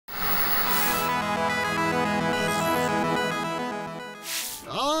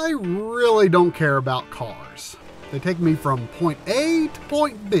I really don't care about cars. They take me from point A to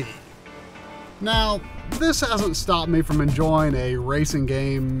point B. Now, this hasn't stopped me from enjoying a racing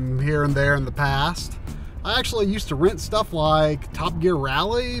game here and there in the past. I actually used to rent stuff like Top Gear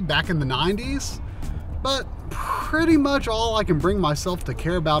Rally back in the 90s, but pretty much all I can bring myself to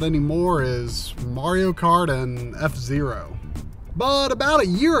care about anymore is Mario Kart and F-Zero. But about a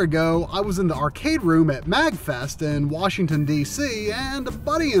year ago, I was in the arcade room at MagFest in Washington, D.C., and a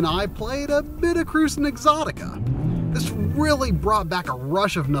buddy and I played a bit of Cruis'n Exotica. This really brought back a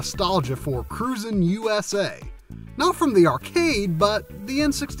rush of nostalgia for Cruis'n USA. Not from the arcade, but the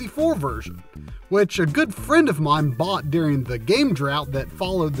N64 version, which a good friend of mine bought during the game drought that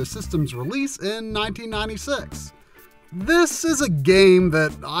followed the system's release in 1996. This is a game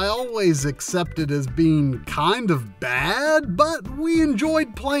that I always accepted as being kind of bad, but we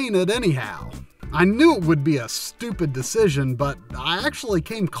enjoyed playing it anyhow. I knew it would be a stupid decision, but I actually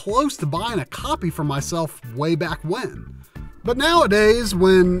came close to buying a copy for myself way back when. But nowadays,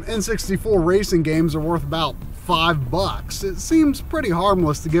 when N64 racing games are worth about $5, it seems pretty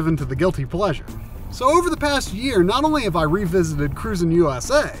harmless to give in to the guilty pleasure. So over the past year, not only have I revisited Cruis'n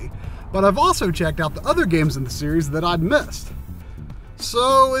USA, but I've also checked out the other games in the series that I'd missed.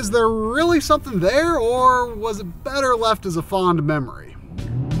 So is there really something there, or was it better left as a fond memory?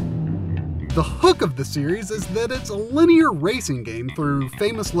 The hook of the series is that it's a linear racing game through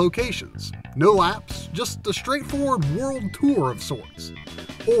famous locations. No laps, just a straightforward world tour of sorts.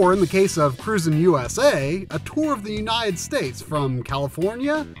 Or in the case of Cruis'n USA, a tour of the United States from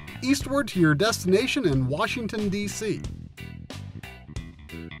California eastward to your destination in Washington, D.C.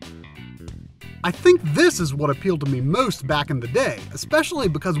 I think this is what appealed to me most back in the day, especially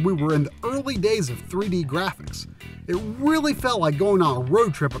because we were in the early days of 3D graphics. It really felt like going on a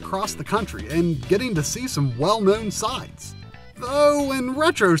road trip across the country and getting to see some well-known sights. Though in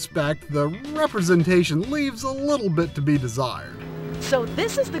retrospect, the representation leaves a little bit to be desired. So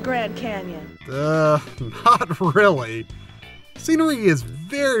this is the Grand Canyon? Not really. Scenery is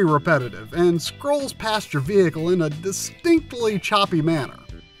very repetitive and scrolls past your vehicle in a distinctly choppy manner.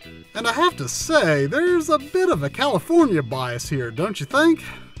 And I have to say, there's a bit of a California bias here, don't you think?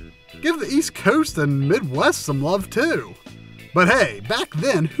 Give the East Coast and Midwest some love too. But hey, back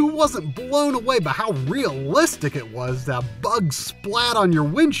then, who wasn't blown away by how realistic it was to have bugs splat on your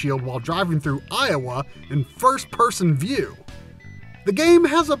windshield while driving through Iowa in first-person view? The game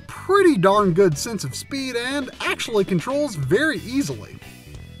has a pretty darn good sense of speed and actually controls very easily.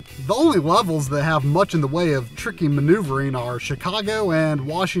 The only levels that have much in the way of tricky maneuvering are Chicago and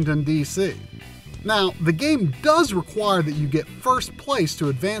Washington, D.C. Now, the game does require that you get first place to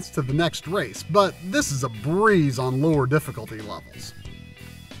advance to the next race, but this is a breeze on lower difficulty levels.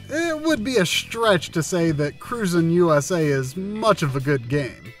 It would be a stretch to say that Cruis'n USA is much of a good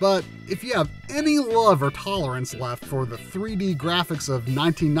game, but if you have any love or tolerance left for the 3D graphics of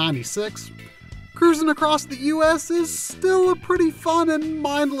 1996, cruising across the US is still a pretty fun and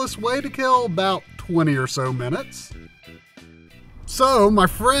mindless way to kill about 20 or so minutes. So, my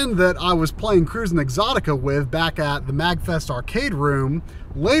friend that I was playing Cruis'n Exotica with back at the MagFest arcade room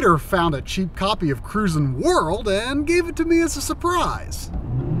later found a cheap copy of Cruis'n World and gave it to me as a surprise.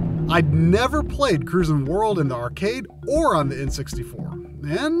 I'd never played Cruis'n World in the arcade or on the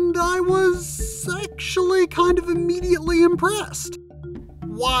N64, and I was actually kind of immediately impressed.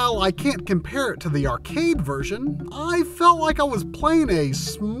 While I can't compare it to the arcade version, I felt like I was playing a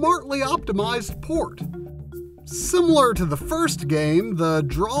smartly optimized port. Similar to the first game, the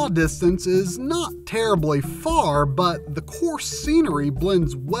draw distance is not terribly far, but the coarse scenery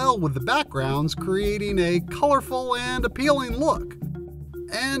blends well with the backgrounds, creating a colorful and appealing look.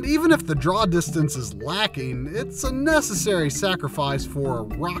 And even if the draw distance is lacking, it's a necessary sacrifice for a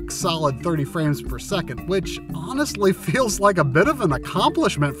rock-solid 30 frames per second, which honestly feels like a bit of an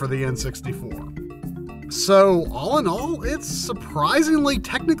accomplishment for the N64. So, all in all, it's surprisingly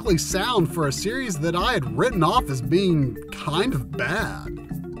technically sound for a series that I had written off as being kind of bad.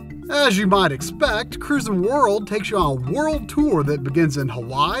 As you might expect, Cruis'n World takes you on a world tour that begins in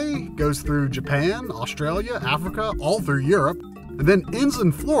Hawaii, goes through Japan, Australia, Africa, all through Europe, and then ends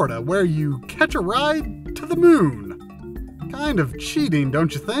in Florida, where you catch a ride to the moon. Kind of cheating,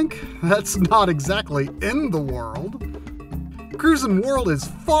 don't you think? That's not exactly in the world. Cruis'n World is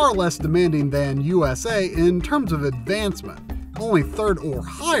far less demanding than USA in terms of advancement. Only third or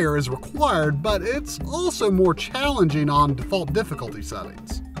higher is required, but it's also more challenging on default difficulty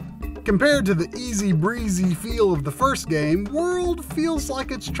settings. Compared to the easy breezy feel of the first game, World feels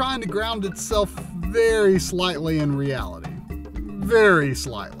like it's trying to ground itself very slightly in reality. Very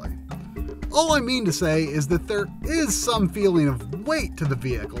slightly. All I mean to say is that there is some feeling of weight to the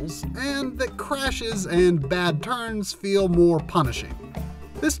vehicles, and that crashes and bad turns feel more punishing.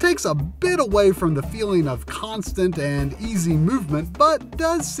 This takes a bit away from the feeling of constant and easy movement, but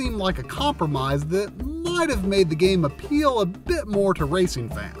does seem like a compromise that might have made the game appeal a bit more to racing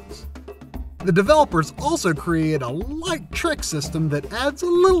fans. The developers also created a light trick system that adds a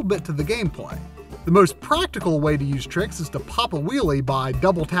little bit to the gameplay. The most practical way to use tricks is to pop a wheelie by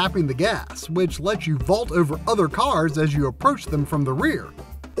double tapping the gas, which lets you vault over other cars as you approach them from the rear,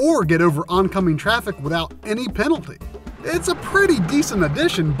 or get over oncoming traffic without any penalty. It's a pretty decent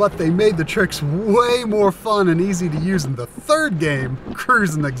addition, but they made the tricks way more fun and easy to use in the third game,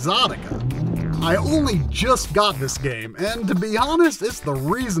 Cruis'n Exotica. I only just got this game, and to be honest, it's the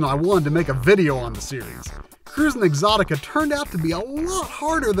reason I wanted to make a video on the series. Cruis'n Exotica turned out to be a lot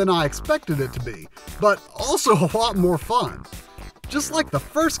harder than I expected it to be, but also a lot more fun. Just like the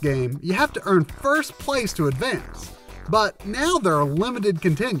first game, you have to earn first place to advance, but now there are limited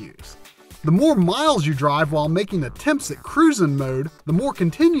continues. The more miles you drive while making attempts at cruising mode, the more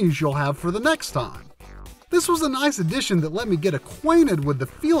continues you'll have for the next time. This was a nice addition that let me get acquainted with the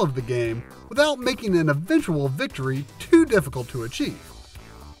feel of the game without making an eventual victory too difficult to achieve,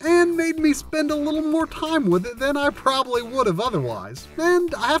 and made me spend a little more time with it than I probably would have otherwise,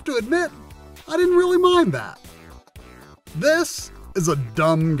 and I have to admit, I didn't really mind that. This is a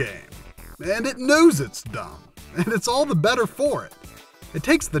dumb game, and it knows it's dumb, and it's all the better for it. It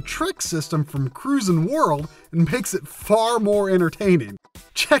takes the trick system from Cruis'n World and makes it far more entertaining.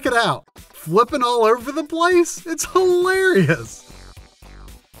 Check it out. Flipping all over the place? It's hilarious!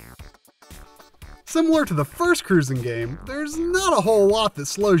 Similar to the first cruising game, there's not a whole lot that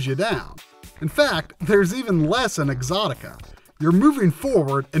slows you down. In fact, there's even less in Exotica. You're moving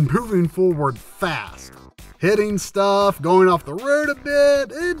forward and moving forward fast. Hitting stuff, going off the road a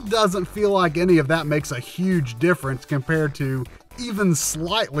bit, it doesn't feel like any of that makes a huge difference compared to even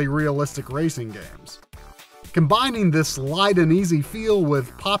slightly realistic racing games. Combining this light and easy feel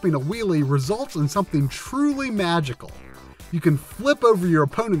with popping a wheelie results in something truly magical. You can flip over your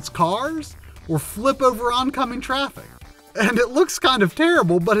opponent's cars, or flip over oncoming traffic. And it looks kind of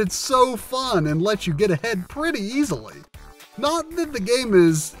terrible, but it's so fun and lets you get ahead pretty easily. Not that the game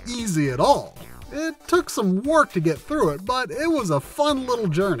is easy at all. It took some work to get through it, but it was a fun little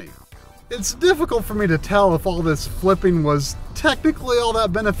journey. It's difficult for me to tell if all this flipping was technically all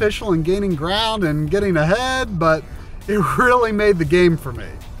that beneficial in gaining ground and getting ahead, but it really made the game for me.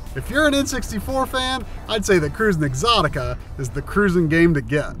 If you're an N64 fan, I'd say that Cruis'n Exotica is the cruising game to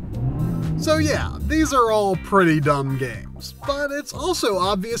get. So yeah, these are all pretty dumb games, but it's also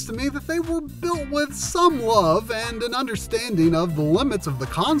obvious to me that they were built with some love and an understanding of the limits of the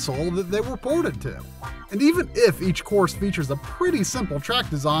console that they were ported to. And even if each course features a pretty simple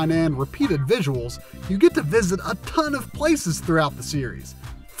track design and repeated visuals, you get to visit a ton of places throughout the series.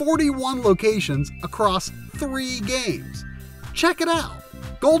 41 locations across 3 games. Check it out!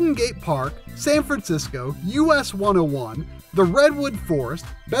 Golden Gate Park, San Francisco, US 101, the Redwood Forest,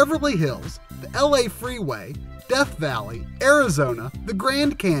 Beverly Hills, the LA Freeway, Death Valley, Arizona, the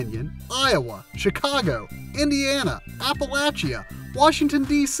Grand Canyon, Iowa, Chicago, Indiana, Appalachia, Washington,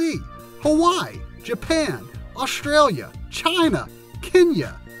 D.C., Hawaii, Japan, Australia, China,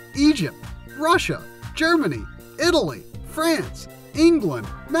 Kenya, Egypt, Russia, Germany, Italy, France, England,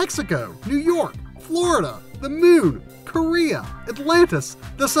 Mexico, New York, Florida, the Moon, Korea, Atlantis,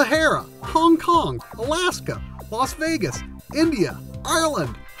 the Sahara, Hong Kong, Alaska, Las Vegas, India,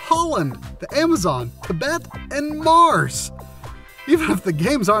 Ireland, Holland, the Amazon, Tibet, and Mars. Even if the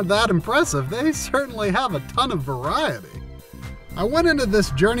games aren't that impressive, they certainly have a ton of variety. I went into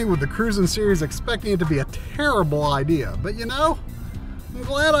this journey with the Cruis'n series expecting it to be a terrible idea, but you know, I'm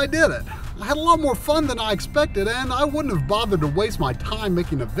glad I did it. I had a lot more fun than I expected, and I wouldn't have bothered to waste my time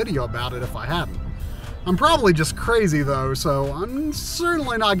making a video about it if I hadn't. I'm probably just crazy though, so I'm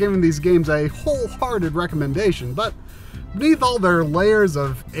certainly not giving these games a wholehearted recommendation, but beneath all their layers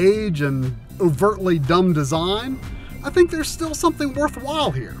of age and overtly dumb design, I think there's still something worthwhile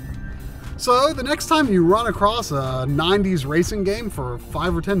here. So the next time you run across a 90s racing game for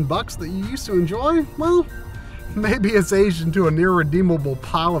 $5 or $10 that you used to enjoy, well, maybe it's aged into a near redeemable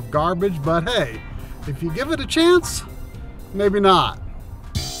pile of garbage, but hey, if you give it a chance, maybe not.